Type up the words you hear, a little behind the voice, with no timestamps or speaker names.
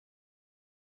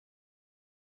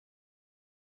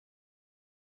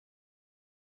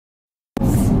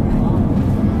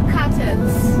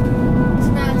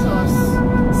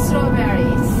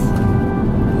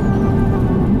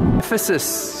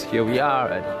Ephesus. Here we are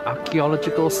at an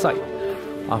archaeological site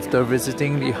after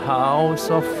visiting the house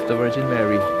of the Virgin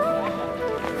Mary.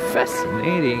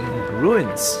 Fascinating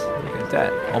ruins. Look at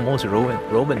that, almost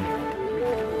Roman.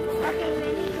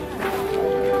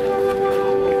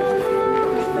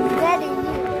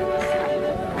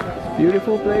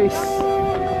 Beautiful place.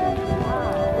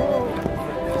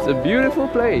 It's a beautiful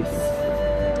place.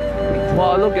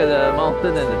 Wow, look at the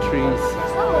mountain and the trees.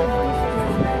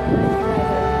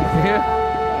 Yeah.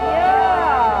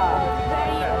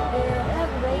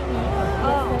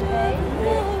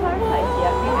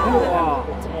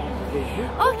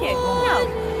 Okay, now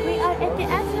we are at the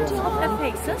entrance of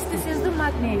Ephesus. This is the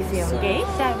Magnesium Gate.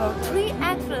 There were 3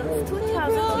 entrances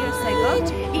 2000 years ago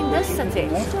in the city: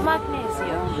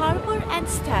 Magnesium, Harbor and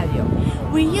Stadium.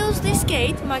 We use this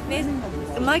gate,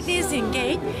 Magnesium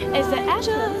Gate, as the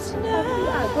entrance, but we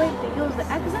are going to use the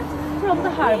exit from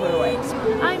the harbor way.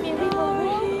 I mean, we will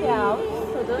walk down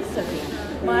to the city,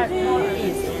 more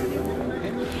easy.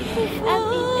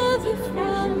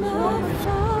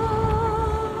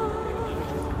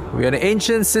 We are in the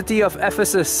ancient city of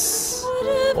Ephesus.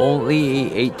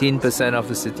 Only 18% of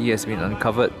the city has been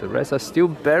uncovered. The rest are still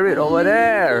buried over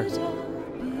there.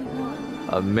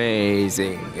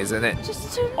 Amazing, isn't it?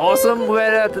 Awesome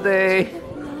weather today.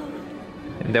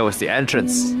 And that was the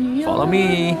entrance. Follow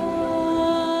me.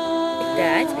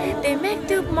 That they make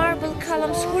the marble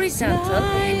columns horizontal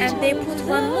and they put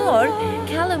one more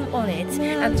column on it,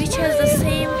 and which has the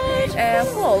same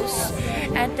holes,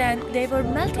 and then they were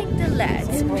melting the lead.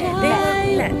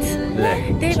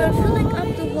 They were filling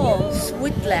up the holes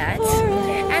with lead,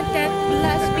 and then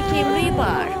lead became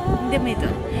rebar in the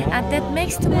middle, and that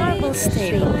makes the marble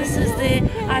stable. This is the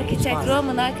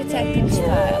Roman architecture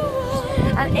style.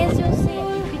 And as you see,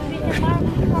 between the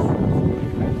marble columns,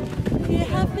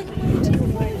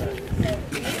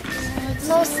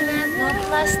 no cement, no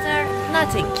plaster,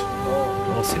 nothing.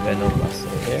 No cement, no plaster.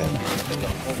 Yeah.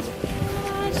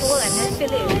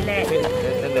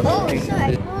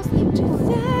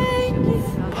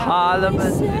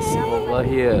 Parliament is over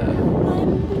here.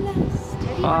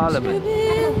 Parliament.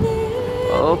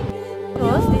 Oh.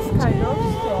 Because this kind of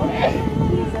stone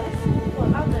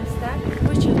will understand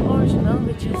which is original,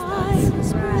 which is not.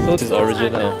 So this is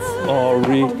original.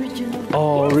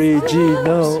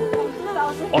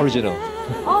 Original.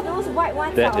 All those white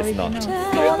ones that are is original. not.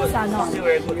 Stones are not.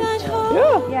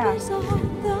 Yeah.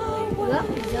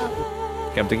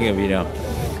 Okay, I'm taking a video.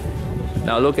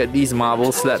 Now look at these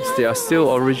marble slabs. They are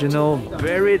still original,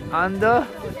 buried under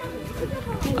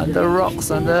rocks,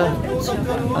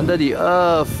 under the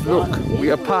earth. Look, we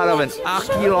are part of an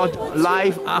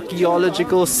live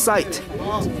archaeological site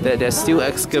that they're still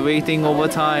excavating over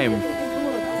time.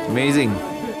 Amazing.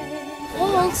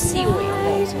 All seaweed.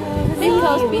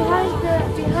 Because behind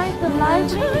the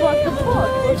library was the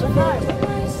port, or the harbor.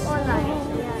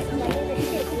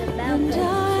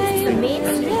 The main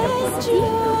street of the city.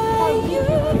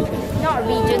 Not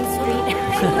Regent Street.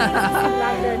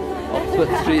 London.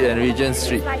 Oxford Street and Regent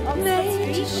Street. Like Oxford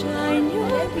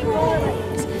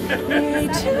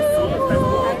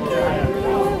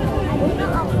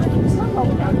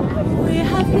We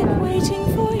have been waiting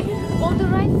for you. On the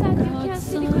right side you can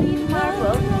see the green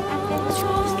marble, and that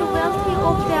shows the wealthy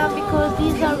of them because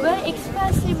these are very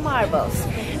expensive marbles.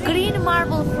 Green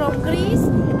marble from Greece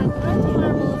and red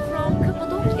marble from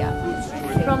Cappadocia,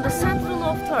 from the central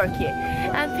of Turkey.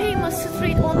 And famous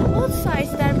street on both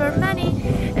sides there were many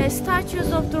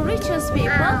statues of the richest people,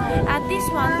 and this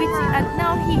one and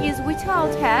now he is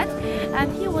without head,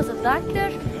 and he was a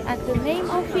doctor, and the name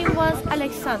of him was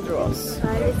Alexandros.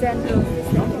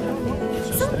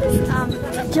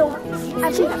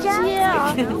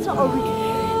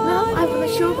 Now I want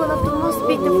to show one of the most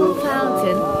beautiful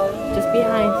fountain just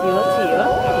behind you here.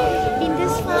 In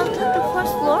this fountain, the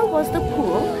first floor was the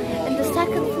pool, and the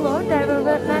second floor there were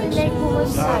many naked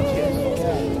statues.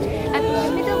 And in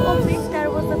the middle of it there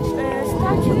was a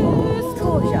statue of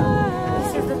Trojan.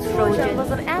 This is the Trojan was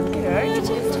an emperor in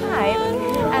his time,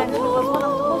 and he was one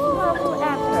of the most powerful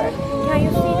emperors. Can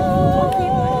you see the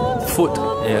foot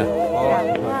of him? Foot, yeah.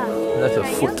 That's a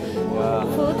foot.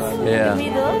 Foot Yeah. in the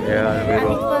middle. Yeah, in the And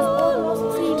middle. it was almost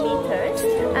 3 meters.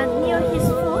 And near his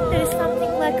foot there is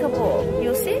something like a ball.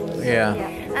 You see? Yeah.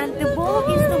 And the ball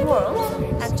is the world.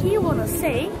 And he wanna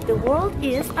say the world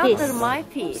is under my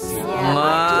feet.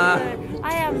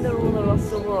 I am the ruler of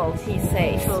the world, he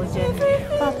says.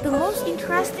 But the most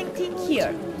interesting thing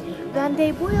here, when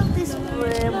they built this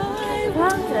fountain, it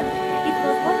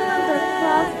was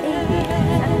 112 AD.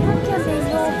 And how can they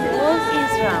know the world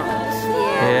is round?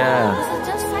 Yeah. This is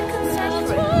just 2nd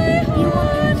century. Even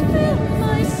in the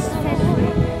 5th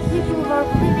century, people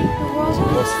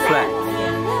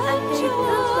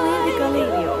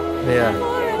Yeah.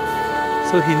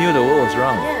 So he knew the world was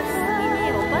wrong. Yes, he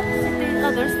knew, but the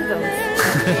others don't.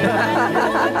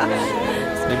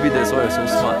 Maybe that's why you're so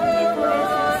smart. People, as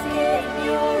you see, they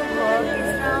knew the world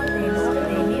is round,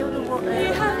 they knew the world. We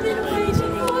have been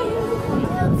waiting for you.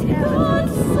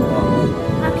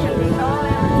 Actually,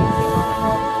 all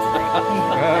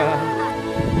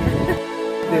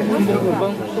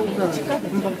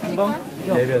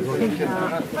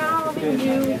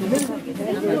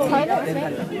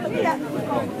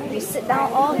We sit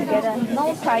down all together,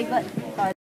 no private.